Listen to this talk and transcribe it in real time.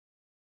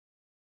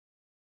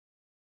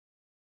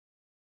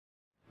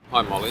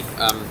Hi Molly,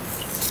 I'm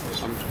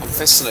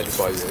fascinated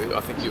by you.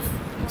 I think you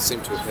seem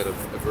to have had a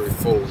very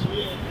full,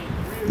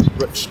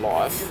 rich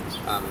life.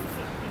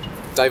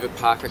 David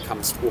Parker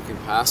comes walking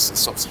past and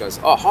stops and goes,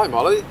 "Oh, hi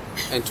Molly,"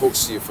 and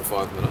talks to you for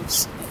 5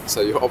 minutes. So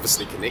you're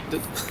obviously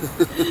connected.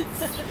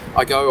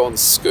 I go on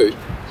Scoop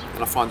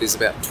and I find there's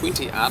about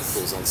 20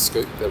 articles on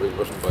Scoop that have been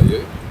written by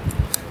you.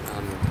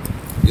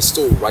 You're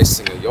still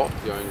racing a yacht,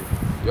 your own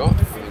yacht.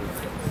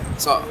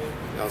 So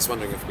I was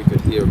wondering if we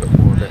could hear a bit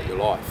more about your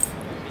life.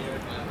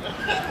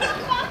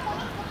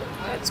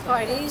 It's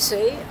quite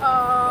easy.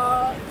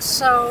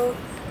 So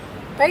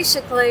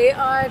basically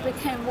I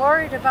became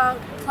worried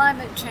about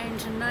climate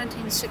change in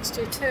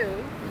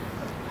 1962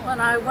 when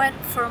I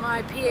went for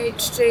my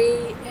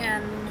PhD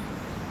in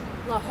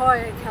La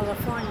Jolla,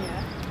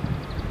 California,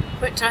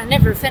 which I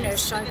never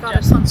finished. I got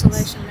a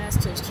consolation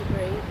master's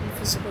degree in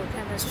physical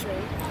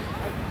chemistry.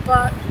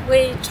 But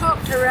we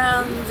talked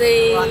around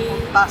the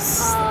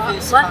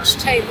lunch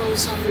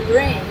tables on the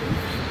green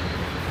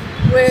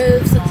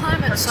with the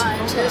climate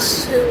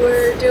scientists who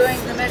were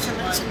doing the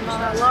measurements in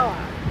Mauna Loa.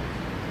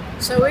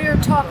 So we were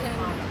talking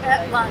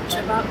at lunch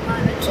about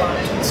climate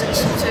change in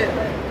 '62,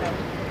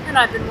 and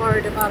I've been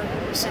worried about it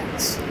ever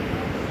since.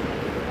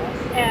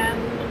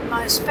 And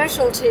my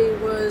specialty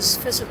was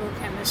physical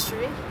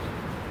chemistry,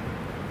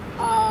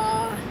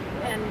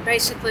 and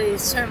basically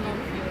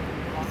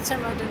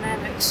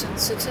thermodynamics and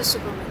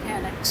statistical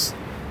mechanics.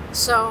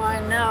 So I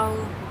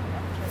know,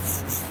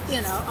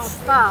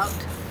 about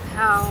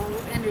how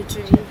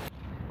energy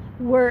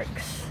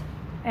works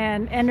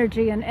and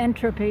energy and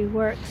entropy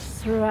works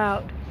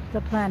throughout the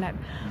planet.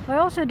 I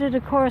also did a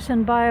course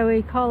in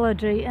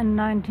bioecology in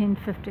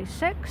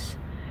 1956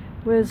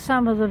 with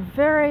some of the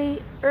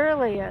very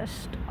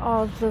earliest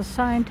of the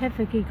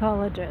scientific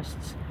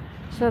ecologists.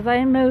 So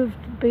they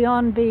moved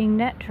beyond being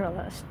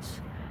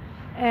naturalists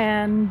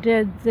and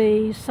did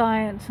the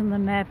science and the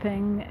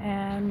mapping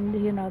and,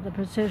 the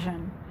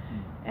precision.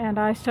 And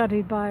I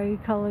studied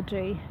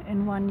bioecology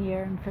in 1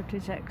 year in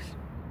 '56.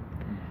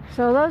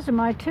 So those are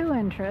my two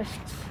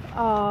interests.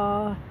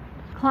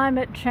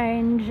 Climate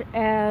change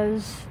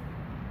as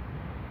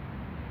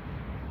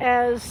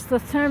the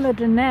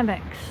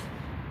thermodynamics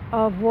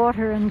of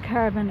water and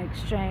carbon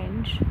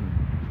exchange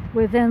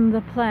within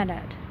the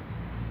planet,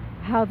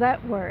 how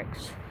that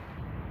works,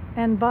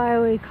 and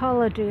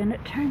bioecology, and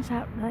it turns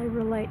out they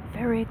relate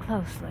very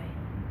closely.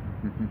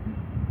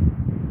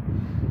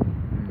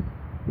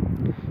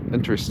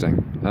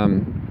 Interesting.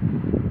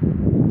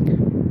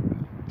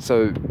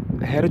 So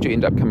how did you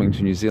end up coming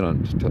to New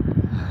Zealand?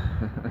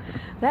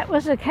 That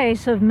was a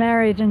case of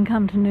married and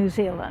come to New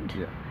Zealand.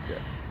 Yeah.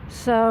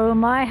 So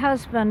my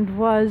husband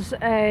was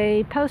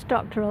a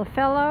postdoctoral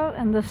fellow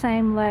in the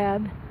same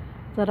lab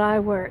that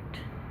I worked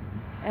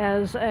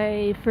as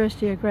a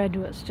first-year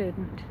graduate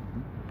student.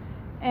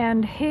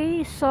 And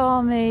he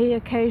saw me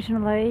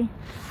occasionally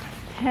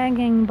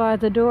hanging by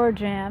the door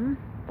jamb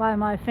by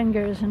my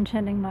fingers and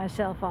chinning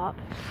myself up,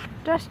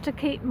 just to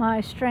keep my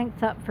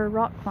strength up for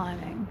rock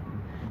climbing.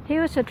 He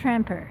was a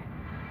tramper.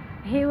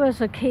 He was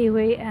a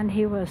Kiwi and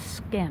he was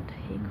skint.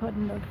 He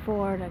couldn't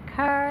afford a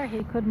car,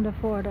 he couldn't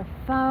afford a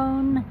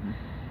phone,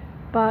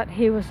 but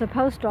he was a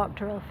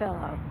postdoctoral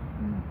fellow.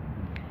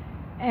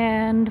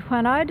 And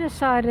when I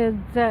decided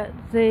that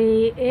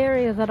the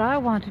area that I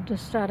wanted to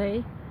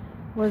study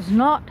was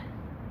not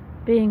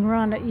being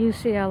run at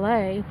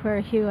UCLA, where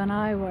Hugh and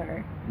I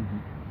were,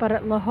 but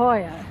at La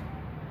Jolla,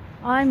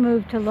 I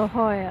moved to La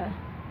Jolla,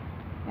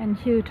 and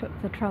Hugh took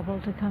the trouble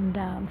to come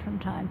down from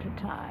time to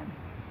time.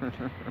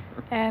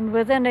 And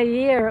within a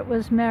year it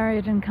was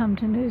married and come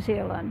to New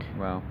Zealand.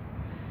 Wow.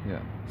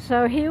 Yeah.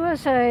 So he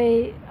was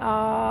a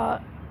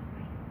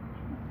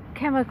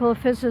chemical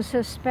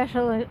physicist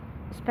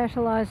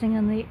specializing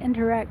in the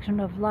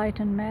interaction of light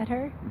and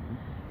matter.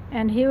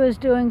 And he was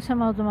doing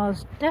some of the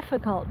most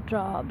difficult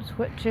jobs,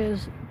 which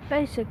is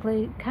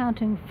basically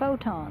counting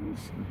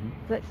photons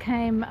that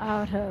came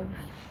out of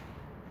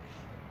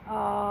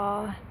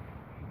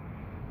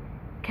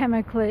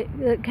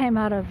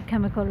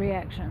chemical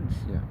reactions.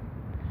 Yeah.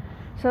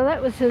 So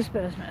that was his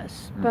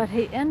business. But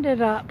he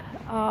ended up,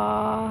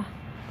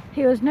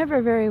 he was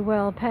never very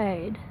well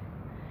paid,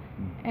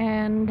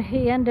 and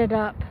he ended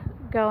up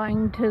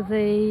going to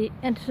the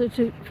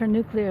Institute for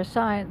Nuclear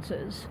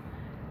Sciences,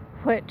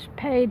 which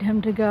paid him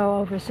to go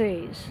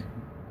overseas.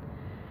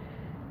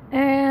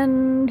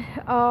 And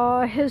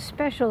his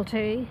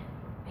specialty,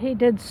 he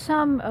did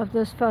some of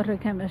this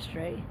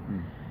photochemistry,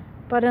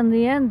 but in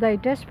the end they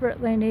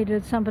desperately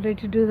needed somebody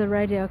to do the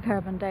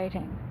radiocarbon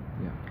dating.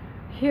 Yeah.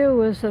 Hugh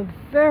was a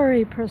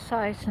very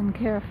precise and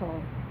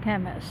careful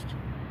chemist,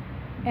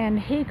 and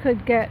he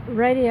could get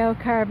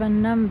radiocarbon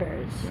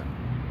numbers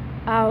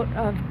out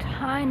of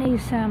tiny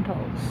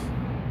samples.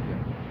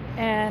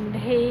 And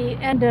he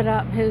ended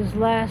up, his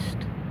last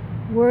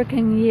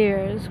working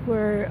years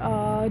were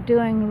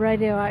doing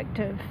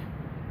radioactive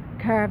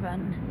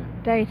carbon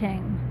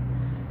dating,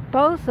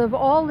 both of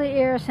all the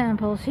air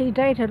samples. He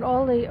dated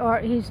all the, or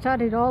he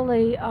studied all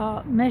the,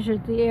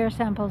 measured the air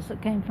samples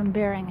that came from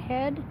Bering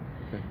Head,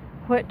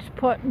 which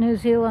put New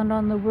Zealand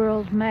on the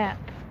world map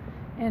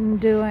in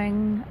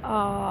doing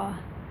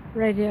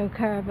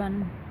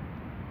radiocarbon,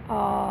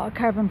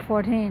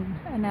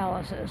 carbon-14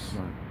 analysis.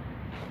 Right.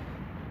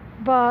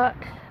 But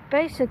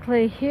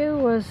basically, I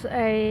was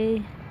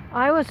a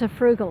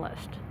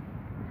frugalist.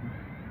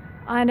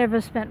 I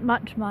never spent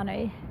much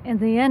money. In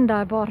the end,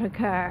 I bought a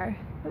car.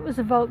 It was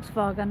a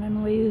Volkswagen,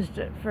 and we used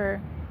it for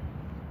a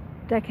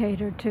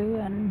decade or two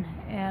in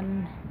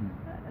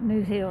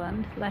New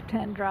Zealand,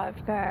 left-hand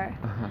drive car.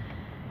 Uh-huh.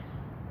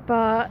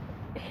 But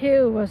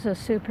Hugh was a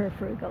super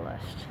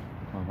frugalist.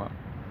 Oh, wow.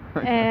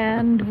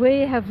 And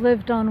we have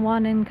lived on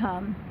one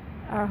income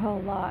our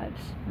whole lives.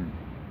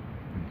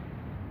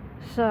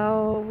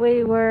 So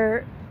we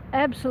were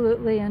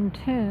absolutely in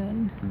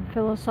tune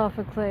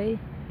philosophically,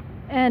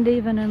 and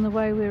even in the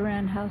way we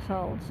ran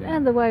households,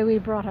 and the way we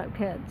brought up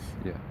kids.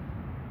 Yeah.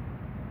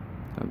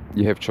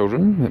 You have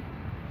children?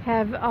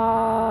 Have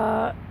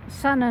a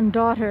son and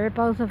daughter,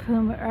 both of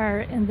whom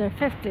are in their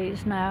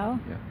 50s now.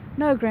 Yeah.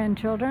 No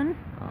grandchildren.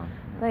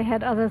 They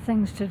had other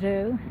things to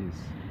do. Yes.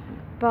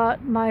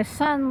 But my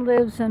son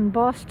lives in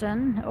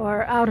Boston,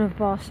 or out of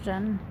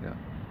Boston. Yeah.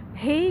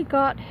 He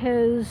got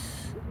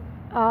his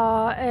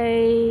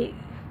a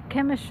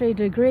chemistry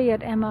degree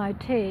at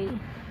MIT.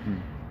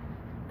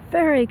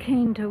 Very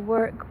keen to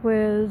work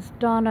with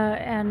Donna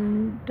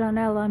and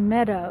Donella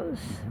Meadows,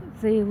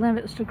 the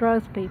limits to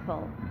growth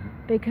people,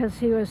 because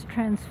he was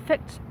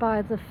transfixed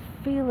by the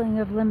feeling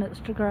of limits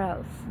to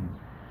growth.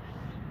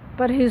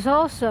 But he's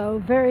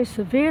also very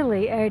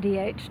severely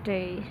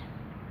ADHD,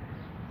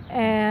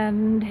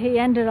 and he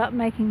ended up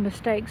making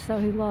mistakes, so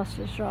he lost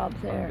his job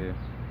there, Okay.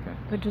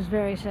 which is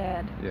very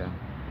sad. Yeah.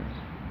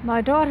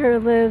 My daughter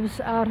lives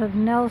out of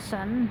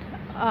Nelson,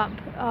 up,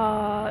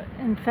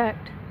 in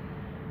fact,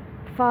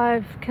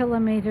 5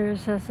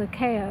 kilometers as the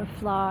Kea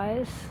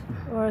flies,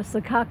 or as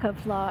the Kaka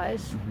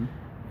flies,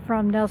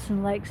 from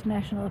Nelson Lakes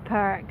National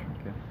Park,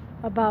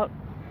 about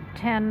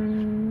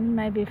 10,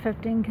 maybe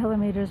 15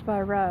 kilometers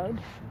by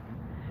road.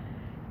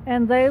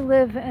 And they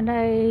live in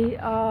a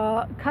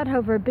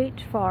cut-over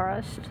beech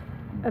forest,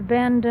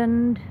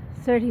 abandoned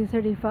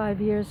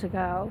 35 years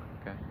ago.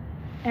 Okay.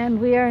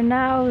 And we are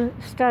now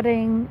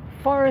studying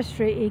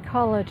forestry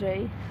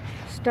ecology,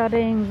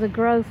 studying the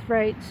growth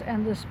rates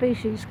and the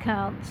species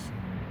counts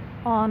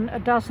on a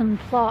dozen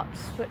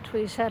plots which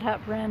we set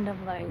up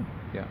randomly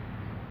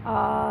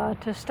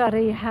to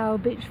study how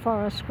beech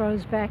forest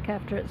grows back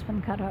after it's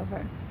been cut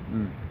over.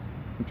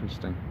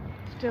 Interesting.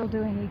 Still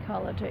doing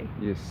ecology.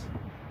 Yes.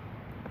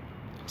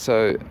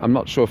 So I'm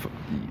not sure if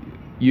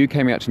you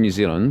came out to New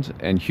Zealand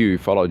and Hugh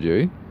followed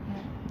you.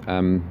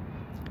 Yeah.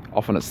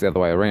 Often it's the other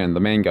way around. The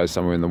man goes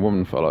somewhere and the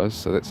woman follows,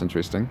 so that's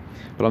interesting.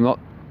 But I'm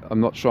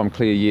not sure I'm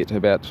clear yet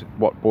about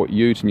what brought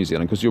you to New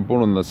Zealand, because you were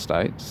born in the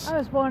States. I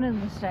was born in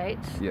the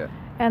States. Yeah.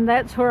 And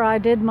that's where I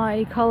did my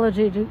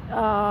ecology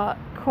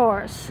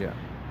course. Yeah.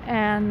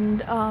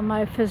 And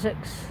my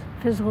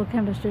physical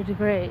chemistry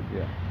degree.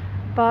 Yeah.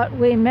 But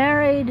we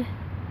married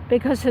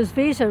because his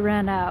visa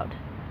ran out.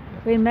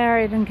 We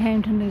married and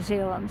came to New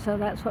Zealand, so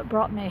that's what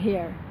brought me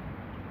here.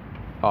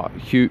 Oh,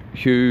 Hugh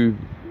Hugh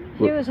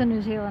is a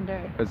New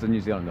Zealander. is a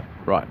New Zealander,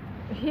 right?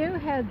 Hugh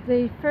had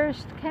the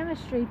first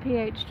chemistry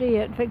PhD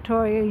at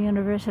Victoria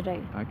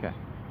University. Okay.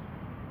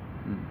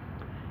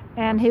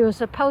 And he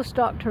was a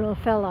postdoctoral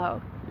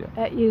fellow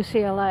at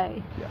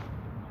UCLA. Yeah.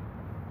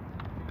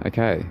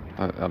 Okay,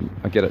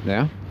 I get it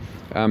now.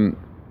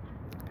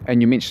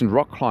 And you mentioned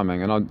rock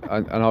climbing, and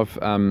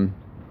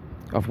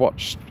I've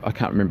watched, I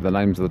can't remember the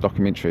names of the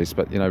documentaries,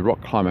 but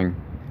rock climbing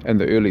in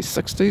the early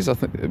 60s, I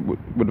think it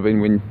would have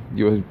been when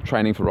you were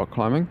training for rock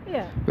climbing.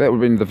 Yeah. That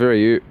would have been the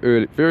very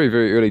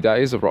early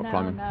days of rock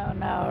climbing.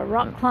 No.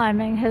 Rock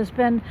climbing has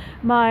been,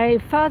 my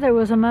father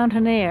was a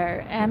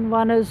mountaineer, and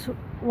one of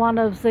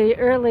the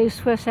early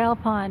Swiss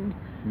Alpine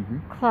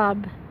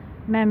Club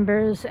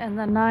members in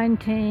the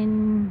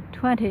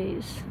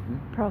 1920s,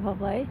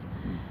 probably,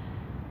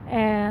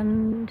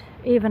 and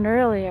even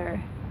earlier.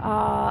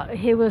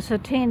 He was a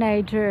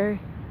teenager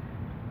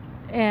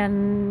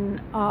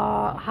in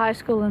high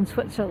school in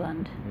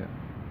Switzerland,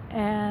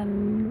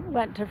 and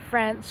went to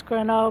France,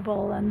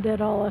 Grenoble, and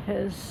did all of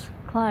his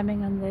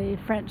climbing in the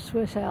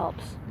French-Swiss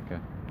Alps. Okay.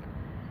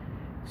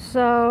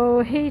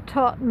 So he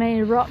taught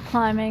me rock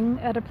climbing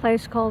at a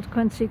place called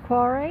Quincy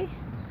Quarry,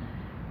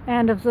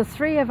 and of the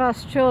 3 of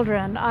us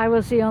children, I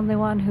was the only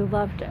one who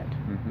loved it.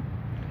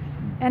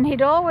 And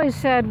he'd always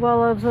said,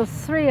 well, of the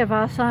 3 of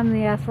us, I'm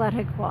the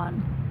athletic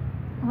one,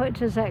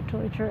 which is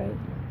actually true.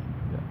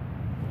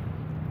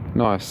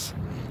 Nice.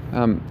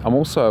 I'm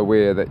also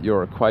aware that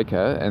you're a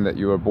Quaker and that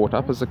you were brought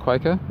up as a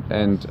Quaker,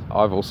 and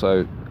I'm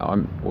also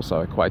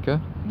a Quaker.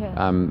 Yes.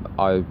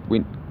 I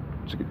went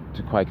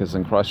to Quakers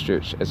in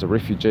Christchurch as a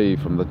refugee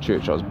from the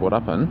church I was brought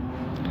up in,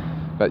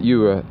 but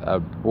you were a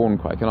born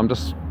Quaker, and I'm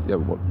just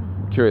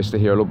curious to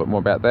hear a little bit more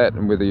about that,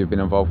 and whether you've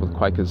been involved with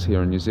Quakers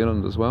here in New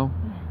Zealand as well.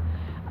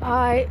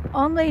 I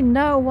only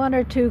know 1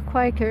 or 2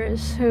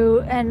 Quakers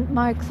and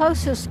my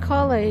closest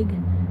colleague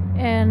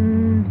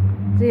in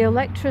the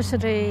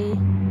electricity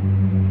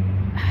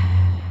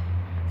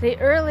the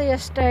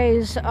earliest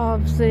days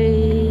of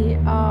the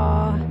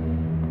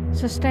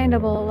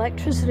sustainable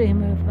electricity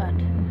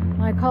movement.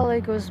 My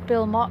colleague was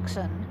Bill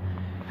Moxon,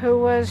 who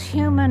was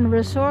human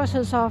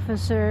resources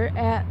officer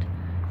at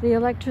the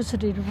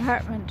electricity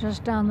department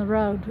just down the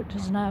road, which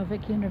is now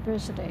Vic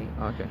University.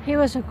 Okay. He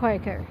was a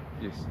Quaker.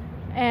 Yes.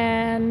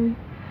 And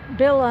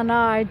Bill and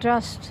I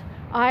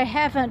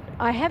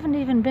haven't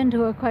even been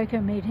to a Quaker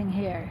meeting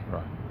here.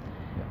 Right.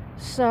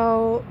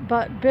 So,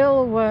 but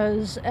Bill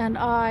was, and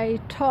I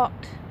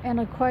talked in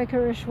a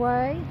Quakerish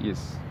way.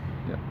 Yes.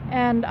 Yeah.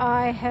 And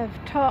I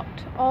have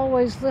talked,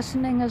 always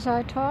listening as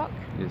I talk.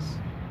 Yes.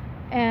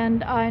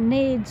 And I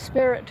need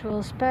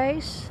spiritual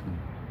space.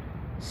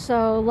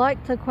 So,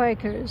 like the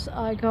Quakers,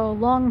 I go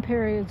long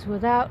periods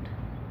without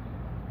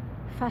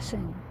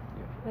fussing,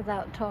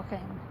 without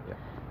talking. Yeah.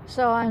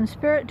 So I'm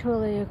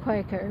spiritually a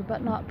Quaker,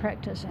 but not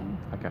practicing.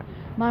 Okay.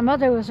 My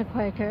mother was a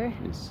Quaker.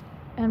 Yes.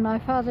 And my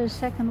father's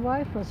second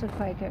wife was a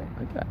Quaker.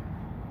 Okay.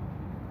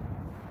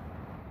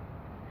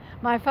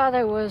 My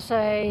father was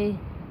a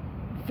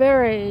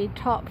very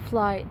top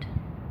flight,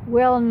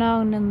 well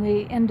known in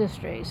the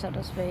industry, so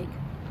to speak,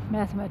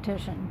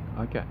 mathematician.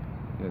 Okay.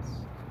 Yes.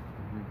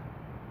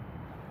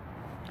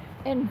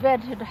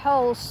 Invented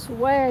whole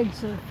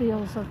swags of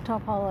fields of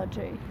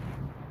topology.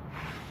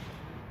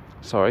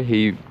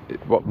 Sorry,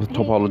 what was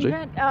topology?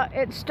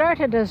 It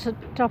started as a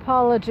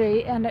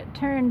topology and it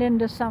turned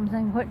into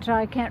something which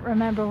I can't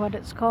remember what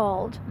it's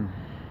called.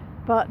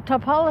 But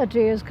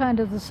topology is kind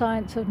of the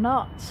science of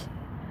knots.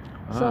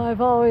 So I've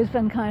always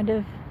been kind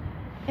of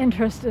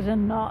interested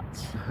in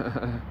knots.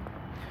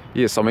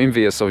 Yes, I'm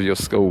envious of your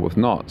skill with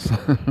knots.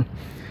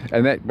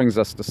 And that brings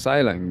us to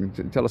sailing.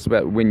 Tell us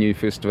about when you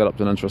first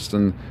developed an interest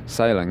in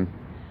sailing.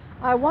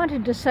 I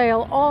wanted to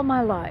sail all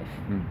my life.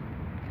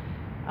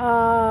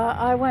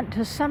 I went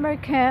to summer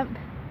camp,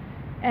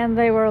 and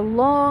they were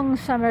long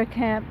summer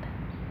camp,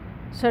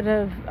 sort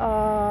of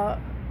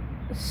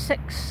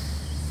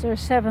 6 or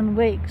 7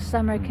 week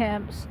summer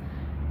camps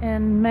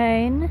in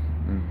Maine,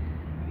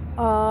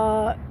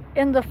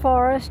 in the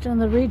forest, in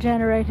the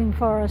regenerating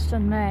forest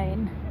in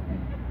Maine.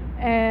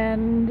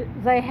 And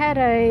they had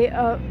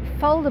a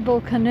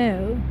foldable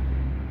canoe,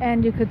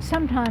 and you could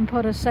sometime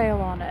put a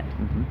sail on it.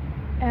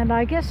 And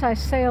I guess I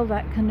sailed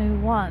that canoe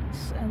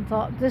once and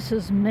thought, this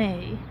is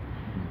me.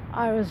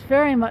 I was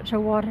very much a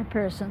water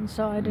person,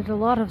 so I did a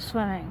lot of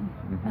swimming,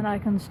 and I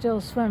can still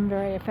swim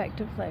very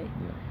effectively.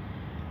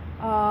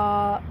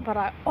 But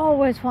I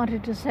always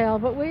wanted to sail.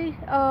 But we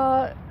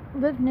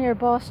lived near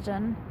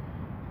Boston,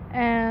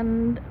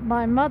 and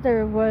my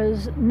mother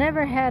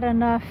never had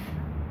enough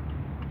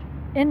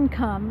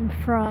income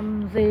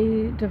from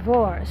the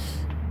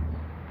divorce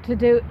to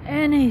do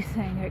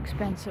anything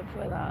expensive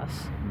with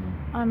us.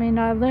 I mean,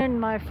 I learned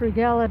my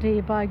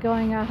frugality by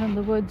going out in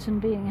the woods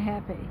and being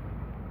happy.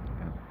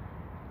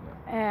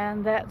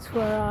 And that's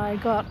where I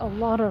got a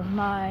lot of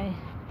my,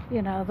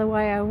 the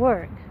way I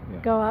work.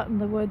 Go out in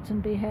the woods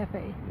and be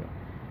happy.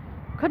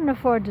 Couldn't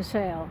afford to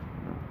sail.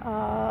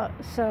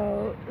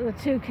 So the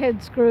 2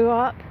 kids grew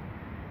up.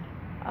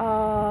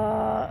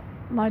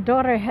 My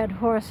daughter had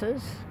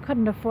horses,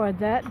 couldn't afford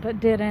that, but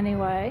did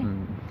anyway.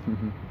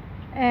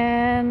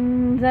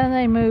 And then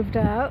they moved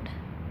out,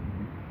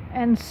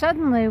 and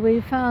suddenly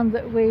we found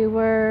that we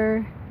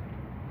were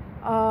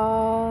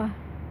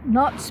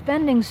not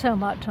spending so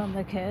much on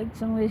the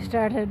kids, and we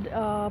started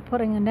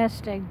putting a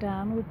nest egg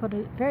down. We put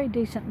a very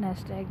decent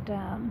nest egg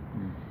down.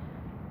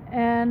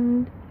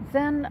 And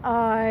then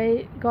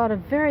I got a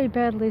very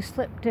badly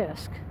slipped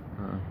disc,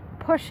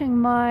 pushing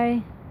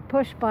my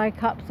push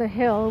bike up the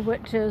hill,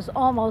 which is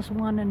almost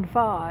 1 in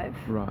 5,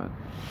 right,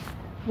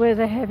 with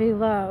a heavy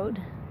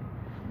load.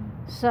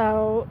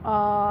 So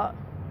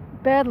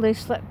badly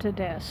slipped a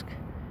disc.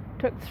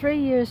 Took 3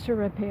 years to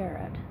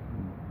repair it.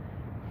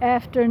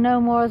 After no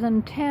more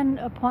than 10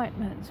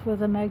 appointments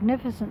with a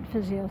magnificent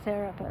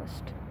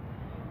physiotherapist.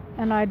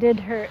 And I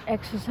did her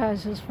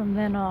exercises from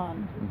then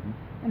on.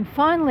 And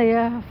finally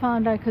I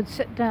found I could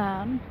sit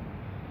down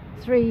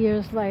 3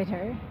 years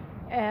later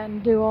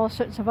and do all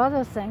sorts of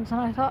other things,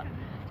 and I thought,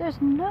 there's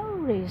no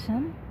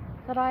reason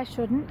that I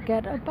shouldn't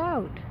get a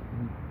boat.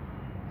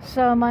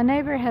 So my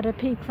neighbor had a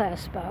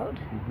P-class boat,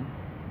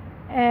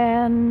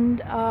 and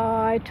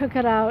I took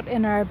it out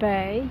in our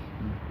bay,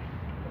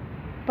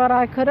 but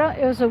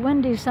it was a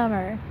windy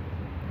summer,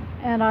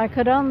 and I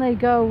could only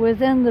go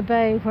within the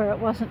bay where it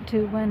wasn't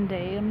too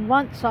windy, and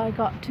once I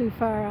got too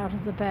far out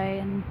of the bay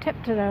and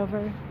tipped it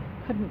over,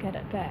 couldn't get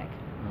it back.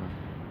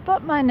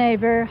 But my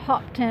neighbor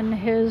hopped in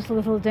his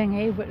little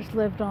dinghy, which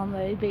lived on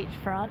the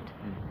beachfront,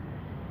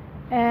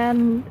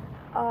 and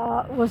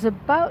was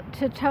about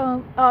to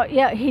tow.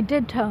 He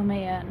did tow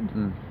me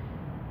in.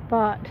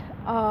 But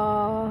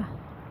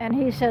and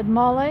he said,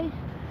 "Molly,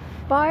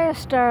 buy a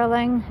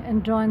Starling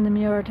and join the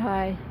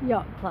Muirtai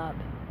Yacht Club,"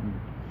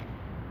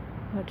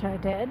 which I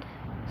did.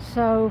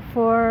 So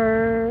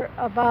for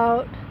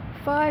about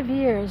 5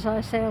 years,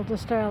 I sailed the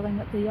Starling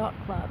at the Yacht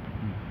Club.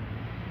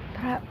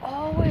 But I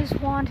always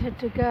wanted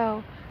to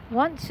go.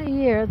 Once a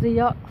year, the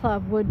Yacht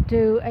Club would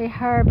do a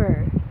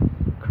harbor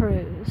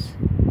cruise.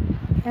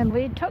 And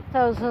we took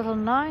those little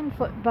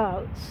 9-foot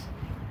boats,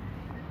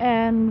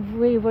 and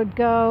we would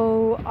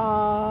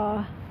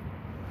go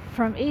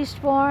from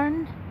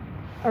Eastbourne,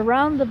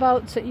 around the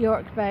boats at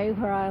York Bay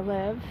where I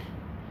live,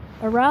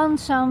 around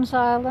Somes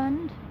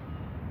Island,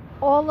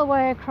 all the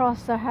way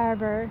across the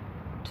harbour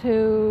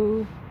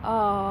to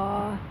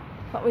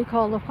what we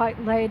call the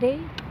White Lady,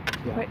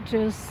 which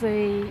is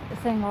the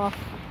thing off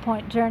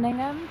Point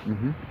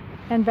Jerningham,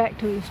 and back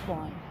to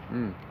Eastbourne.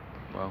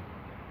 Wow.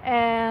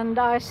 And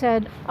I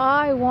said,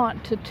 I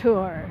want to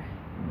tour,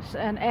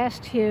 and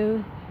asked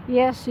Hugh,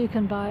 yes, you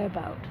can buy a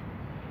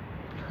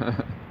boat.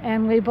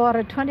 And we bought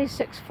a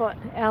 26-foot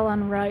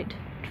Allen Wright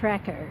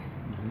tracker.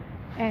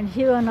 And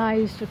Hugh and I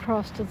used to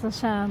cross to the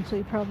Sounds.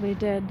 We probably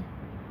did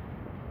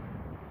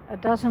a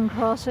dozen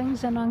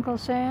crossings in Uncle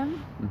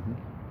Sam.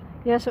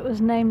 Yes, it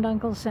was named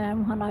Uncle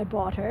Sam when I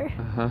bought her.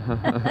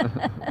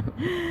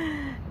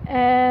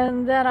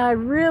 And then I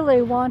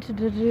really wanted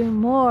to do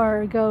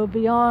more, go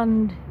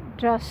beyond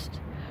just,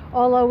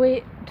 although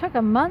we took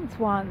a month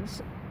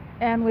once,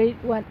 and we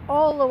went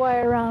all the way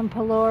around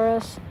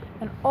Pelorus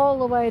and all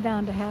the way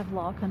down to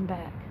Havelock and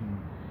back.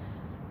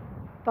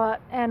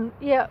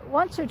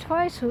 Once or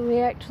twice we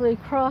actually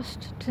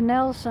crossed to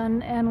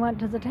Nelson and went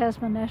to the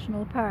Tasman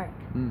National Park.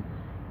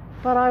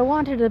 But I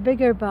wanted a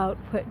bigger boat,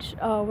 which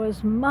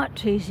was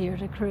much easier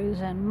to cruise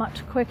and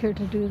much quicker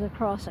to do the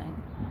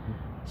crossing.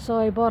 So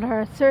I bought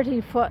our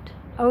 30-foot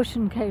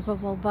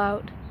ocean-capable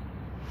boat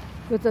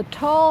with a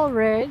tall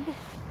rig,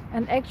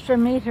 an extra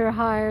meter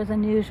higher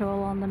than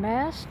usual on the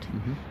mast,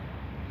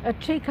 a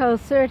Chico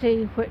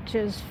 30, which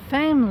is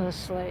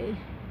famously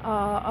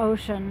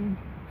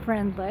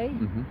ocean-friendly,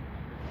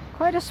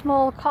 quite a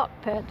small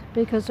cockpit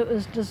because it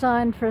was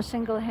designed for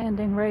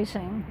single-handing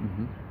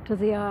racing to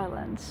the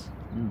islands.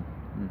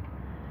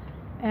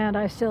 And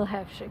I still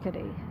have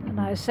Chickadee, and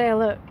I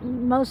sail it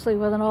mostly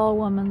with an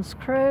all-women's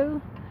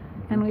crew,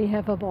 and we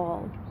have a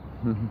ball.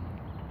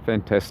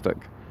 Fantastic.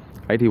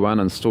 81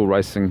 and still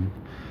racing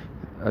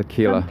a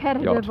Keeler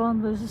competitive yacht.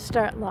 On the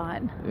start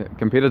line. Yeah,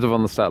 competitive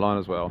on the start line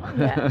as well.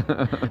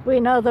 Yeah, we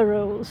know the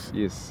rules.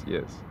 Yes,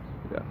 yeah.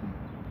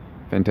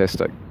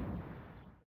 Fantastic.